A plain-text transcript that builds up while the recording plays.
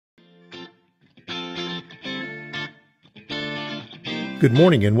Good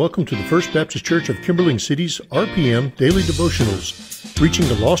morning and welcome to the First Baptist Church of Kimberling City's RPM Daily Devotionals, reaching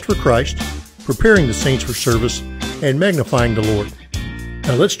the lost for Christ, preparing the saints for service, and magnifying the Lord.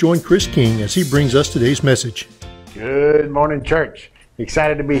 Now let's join Chris King as he brings us today's message. Good morning, church.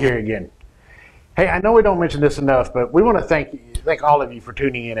 Excited to be here again. Hey, I know we don't mention this enough, but we want to thank all of you for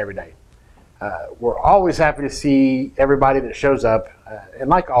tuning in every day. We're always happy to see everybody that shows up, and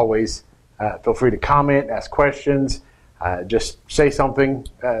like always, feel free to comment, ask questions, just say something,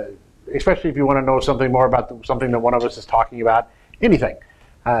 especially if you want to know something more about something that one of us is talking about, anything,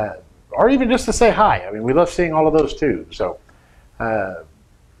 or even just to say hi. I mean, we love seeing all of those too. So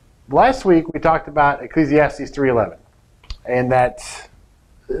last week we talked about Ecclesiastes 3:11, and that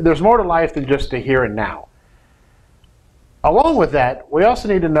there's more to life than just the here and now. Along with that, we also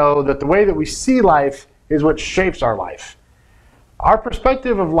need to know that the way that we see life is what shapes our life. Our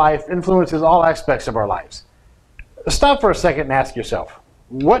perspective of life influences all aspects of our lives. Stop for a second and ask yourself,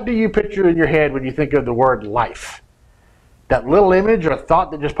 what do you picture in your head when you think of the word life? That little image or thought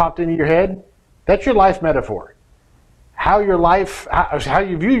that just popped into your head, that's your life metaphor. How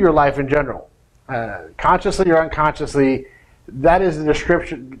you view your life in general, consciously or unconsciously, that is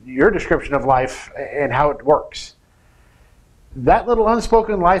your description of life and how it works. That little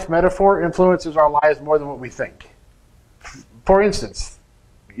unspoken life metaphor influences our lives more than what we think. For instance,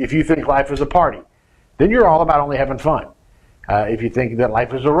 if you think life is a party, then you're all about only having fun. If you think that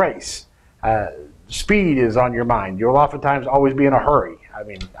life is a race, speed is on your mind. You'll oftentimes always be in a hurry. I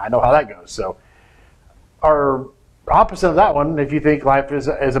mean, I know how that goes. So, or opposite of that one, if you think life is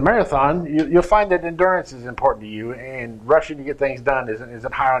a marathon, you'll find that endurance is important to you, and rushing to get things done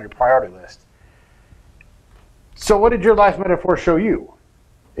isn't high on your priority list. So what did your life metaphor show you?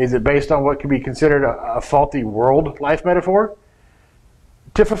 Is it based on what could be considered a faulty world life metaphor?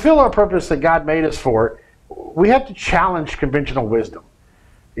 To fulfill our purpose that God made us for, we have to challenge conventional wisdom.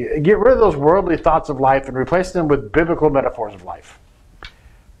 Get rid of those worldly thoughts of life and replace them with biblical metaphors of life.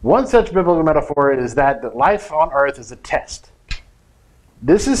 One such biblical metaphor is that life on earth is a test.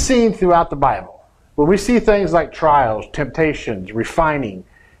 This is seen throughout the Bible. When we see things like trials, temptations, refining,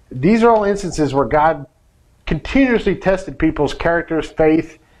 these are all instances where God continuously tested people's characters,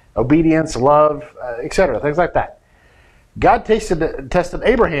 faith, obedience, love, etc., things like that. God tested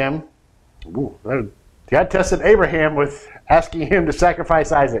Abraham. God tested Abraham with asking him to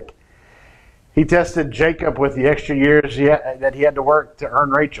sacrifice Isaac. He tested Jacob with the extra years that he had to work to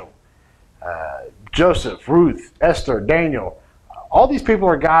earn Rachel. Joseph, Ruth, Esther, Daniel. All these people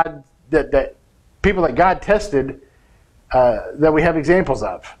are people that God tested that we have examples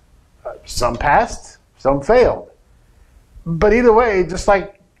of. Some passed, some failed. But either way, just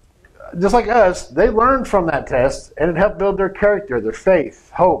like us, they learned from that test, and it helped build their character, their faith,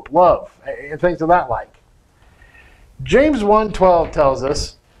 hope, love, and things of that like. James 1:12 tells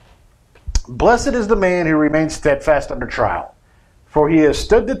us, "Blessed is the man who remains steadfast under trial, for he has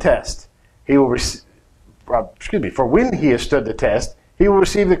stood the test. For when he has stood the test, he will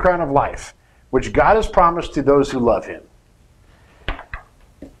receive the crown of life, which God has promised to those who love him."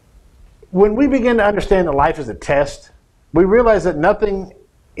 When we begin to understand that life is a test, we realize that nothing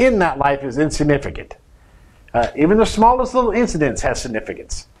in that life is insignificant. Even the smallest little incidents has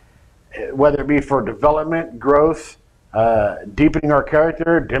significance, whether it be for development, growth, deepening our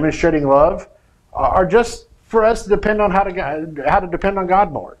character, demonstrating love, or just for us to depend on how to depend on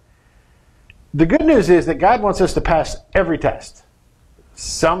God more. The good news is that God wants us to pass every test.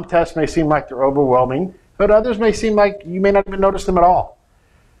 Some tests may seem like they're overwhelming, but others may seem like you may not even notice them at all.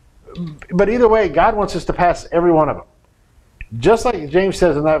 But either way, God wants us to pass every one of them. Just like James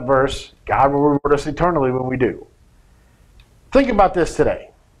says in that verse, God will reward us eternally when we do. Think about this today.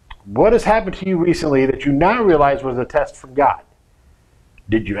 What has happened to you recently that you now realize was a test from God?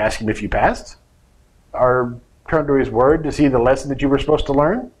 Did you ask him if you passed? Or turn to his word to see the lesson that you were supposed to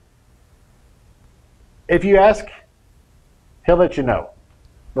learn? If you ask, he'll let you know.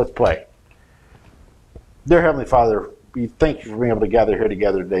 Let's pray. Dear Heavenly Father, we thank you for being able to gather here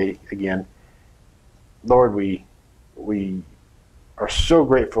together today again. Lord, we are so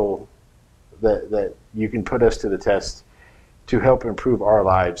grateful that you can put us to the test to help improve our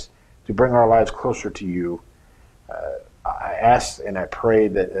lives, to bring our lives closer to you. I ask and I pray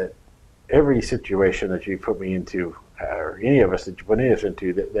that every situation that you put me into, or any of us that you put us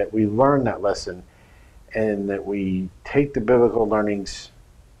into, that we learn that lesson and that we take the biblical learnings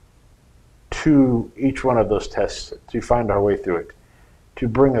to each one of those tests to find our way through it, to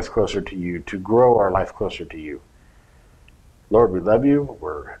bring us closer to you, to grow our life closer to you. Lord, we love you.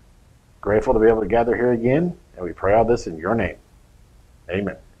 We're grateful to be able to gather here again, and we pray all this in your name.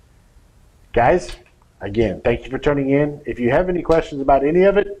 Amen. Guys, Again, thank you for tuning in. If you have any questions about any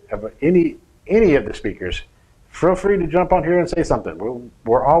of it, of any of the speakers, feel free to jump on here and say something.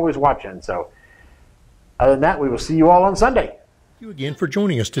 We're always watching. So other than that, we will see you all on Sunday. Thank you again for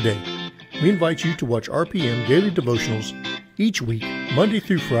joining us today. We invite you to watch RPM Daily Devotionals each week, Monday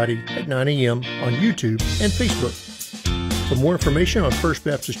through Friday at 9 a.m. on YouTube and Facebook. For more information on First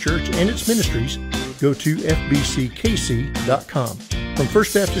Baptist Church and its ministries, go to fbckc.com. From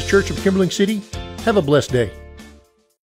First Baptist Church of Kimberling City, have a blessed day.